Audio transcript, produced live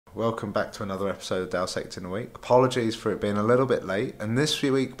Welcome back to another episode of Dissecting a Week. Apologies for it being a little bit late and this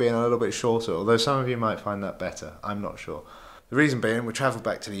week being a little bit shorter, although some of you might find that better. I'm not sure. The reason being, we travelled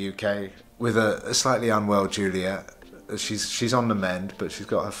back to the UK with a slightly unwell Juliet. She's on the mend, but she's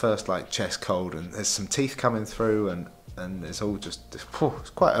got her first chest cold and there's some teeth coming through and it's all just it's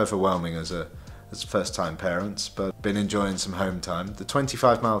quite overwhelming as first time parents, but been enjoying some home time. The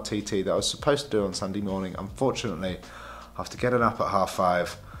 25-mile TT that I was supposed to do on Sunday morning, unfortunately, after getting up at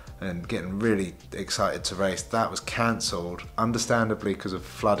 5:30 and getting really excited to race, that was cancelled, understandably because of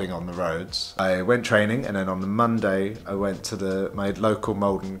flooding on the roads. I went training, and then on the Monday I went to my local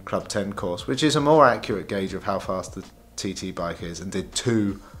Malden Club 10 course, which is a more accurate gauge of how fast the TT bike is, and did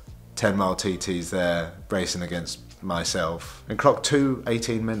two 10-mile TTs there, racing against myself, and clocked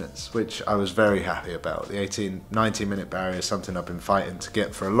 2:18 minutes, which I was very happy about. The 19-minute barrier is something I've been fighting to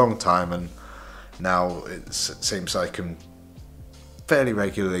get for a long time, and now it seems I can fairly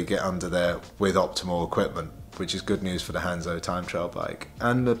regularly get under there with optimal equipment, which is good news for the Hanzo time trial bike,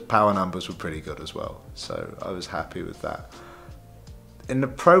 and the power numbers were pretty good as well, so I was happy with that. In the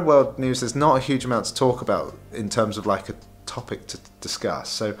pro world news, there's not a huge amount to talk about in terms of a topic to discuss,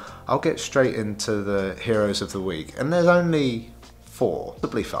 so I'll get straight into the heroes of the week, and there's only 4,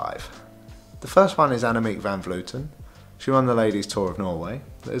 possibly 5. The first one is Annemiek van Vleuten. She won the Ladies Tour of Norway.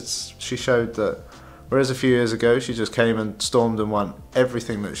 She showed that whereas a few years ago she just came and stormed and won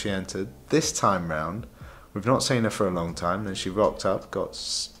everything that she entered, this time round we've not seen her for a long time, and she rocked up, got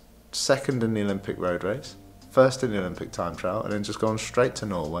second in the Olympic road race, first in the Olympic time trial, and then just gone straight to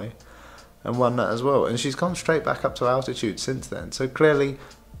Norway and won that as well. And she's gone straight back up to altitude since then. So clearly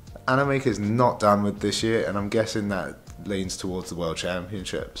Annemiek is not done with this year, and I'm guessing that leans towards the World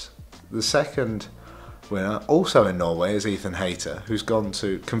Championships. The second winner, also in Norway, is Ethan Hayter, who's gone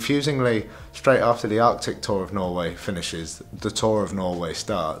to, confusingly, straight after the Arctic Tour of Norway finishes, the Tour of Norway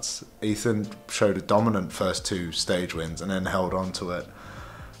starts. Ethan showed a dominant first 2 stage wins and then held on to it.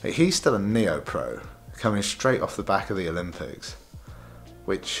 He's still a neo-pro, coming straight off the back of the Olympics,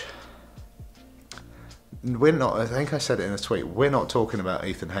 which we're not, I think I said it in a tweet, we're not talking about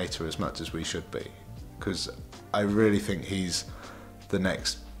Ethan Hayter as much as we should be, because I really think he's the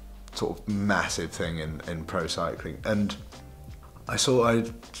next sort of massive thing in pro cycling. And I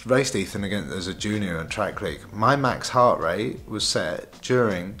raced Ethan again as a junior in track league. My max heart rate was set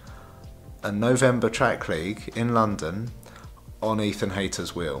during a November track league in London on Ethan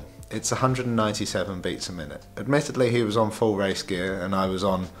Hayter's wheel. It's 197 beats a minute. Admittedly, he was on full race gear and I was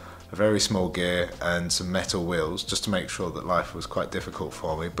on a very small gear and some metal wheels, just to make sure that life was quite difficult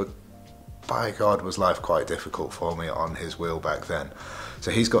for me, but by God was life quite difficult for me on his wheel back then.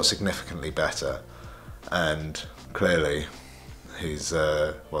 So he's got significantly better, and clearly he's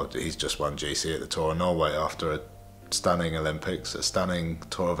just won GC at the Tour of Norway after a stunning Olympics, a stunning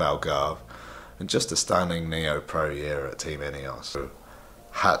Tour of Algarve, and just a stunning neo-pro year at Team Ineos. So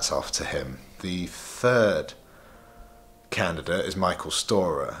hats off to him. The third candidate is Michael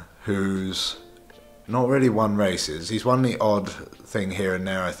Storer, who's not really won races. He's won the odd thing here and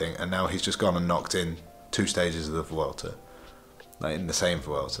there, I think, and now he's just gone and knocked in 2 stages of the Vuelta, in the same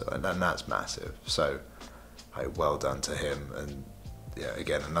Vuelta, and that's massive. So, well done to him. And yeah,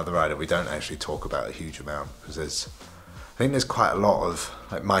 again, another rider we don't actually talk about a huge amount, because I think there's quite a lot of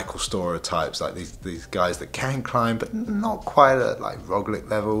Michael Storer types, these guys that can climb, but not quite at Roglic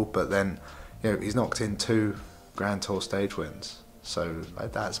level. But then, he's knocked in 2 Grand Tour stage wins, so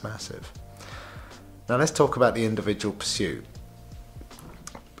that's massive. Now let's talk about the individual pursuit,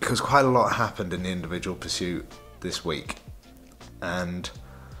 because quite a lot happened in the individual pursuit this week, and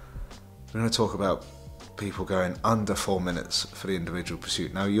we're going to talk about people going under 4 minutes for the individual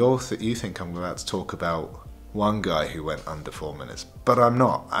pursuit. Now you think I'm about to talk about one guy who went under 4 minutes, but I'm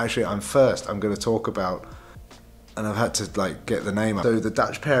not. Actually, I'm going to talk about, and I've had to get the name up. So the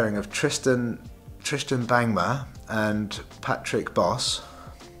Dutch pairing of Tristan Bangma and Patrick Bos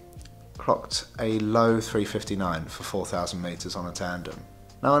clocked a low 3:59 for 4,000 metres on a tandem.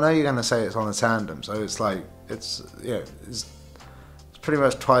 Now I know you're going to say it's on a tandem, so it's pretty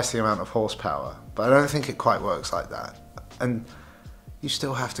much twice the amount of horsepower, but I don't think it quite works like that. And you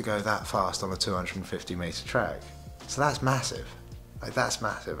still have to go that fast on a 250 metre track, so that's massive. That's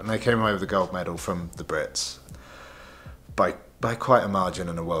massive. And they came away with a gold medal from the Brits by quite a margin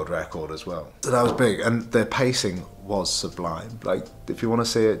and a world record as well. So that was big, and their pacing was sublime. If you want to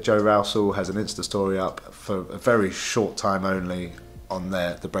see it, Joe Rousel has an Insta story up for a very short time only on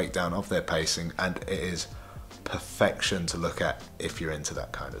the breakdown of their pacing, and it is perfection to look at if you're into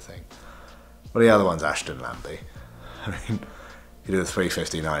that kind of thing. Well, the other one's Ashton Lambie. I mean, he did a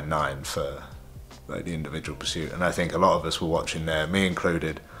 3:59.9 for the individual pursuit, and I think a lot of us were watching there, me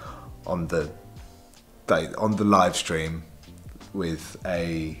included, on the live stream with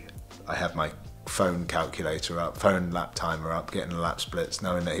I had my phone calculator up, phone lap timer up, getting the lap splits,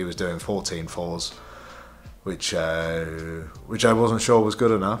 knowing that he was doing 14.4s, which I wasn't sure was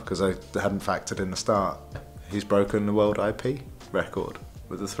good enough because I hadn't factored in the start. He's broken the world IP record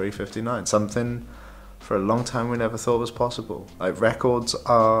with the 3:59, something for a long time we never thought was possible. Like, records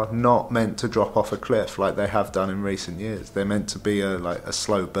are not meant to drop off a cliff like they have done in recent years. They're meant to be a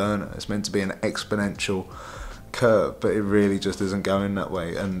slow burner. It's meant to be an exponential curve, but it really just isn't going that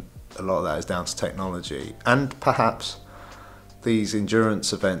way, and a lot of that is down to technology and perhaps these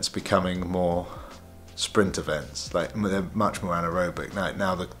endurance events becoming more sprint events. Like, they're much more anaerobic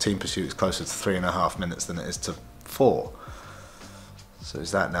now the team pursuit is closer to 3.5 minutes than it is to 4. So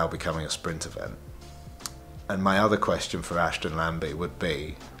is that now becoming a sprint event? And my other question for Ashton Lambie would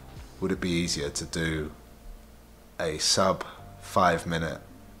it be easier to do a sub 5 minute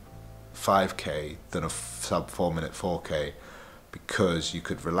 5k than a sub 4 minute 4k, because you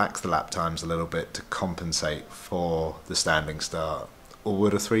could relax the lap times a little bit to compensate for the standing start? Or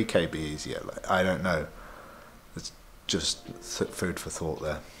would a 3k be easier? Like, I don't know. It's just food for thought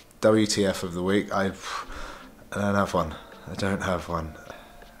there. WTF of the week? I don't have one. I don't have one.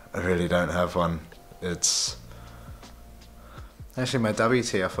 I really don't have one. It's actually, my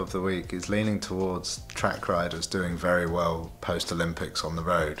WTF of the week is leaning towards track riders doing very well post-Olympics on the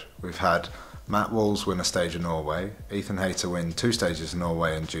road. We've had Matt Walls win a stage in Norway, Ethan Hayter win 2 stages in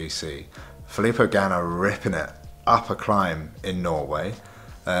Norway and GC, Filippo Ganna ripping it up a climb in Norway,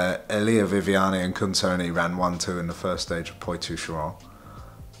 Elia Viviani and Kuntoni ran 1-2 in the first stage of Poitou-Charentes.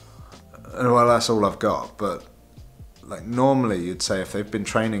 And well, that's all I've got, but like, normally you'd say if they've been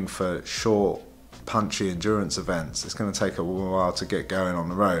training for short, punchy endurance events, it's going to take a while to get going on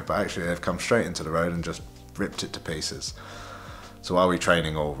the road, but actually they've come straight into the road and just ripped it to pieces. So are we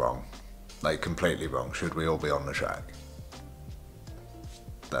training all wrong? Like, completely wrong? Should we all be on the track?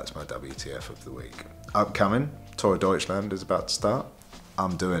 That's my WTF of the week. Upcoming, Tour of Deutschland is about to start.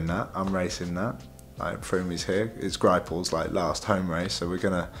 I'm doing that, I'm racing that. Like, Froome's here. It's Greipel's last home race, so we're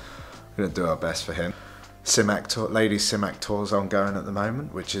gonna do our best for him. Ladies Simac Tour's ongoing at the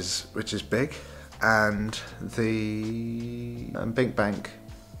moment, which is big. And Bink Bank,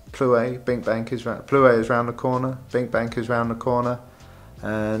 Plouay is round the corner, Bink Bank is round the corner,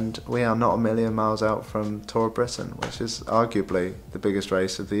 and we are not a million miles out from Tour of Britain, which is arguably the biggest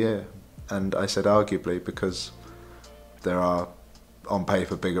race of the year. And I said arguably because there are, on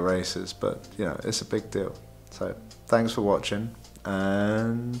paper, bigger races, but you know, it's a big deal. So thanks for watching,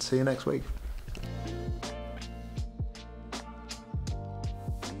 and see you next week.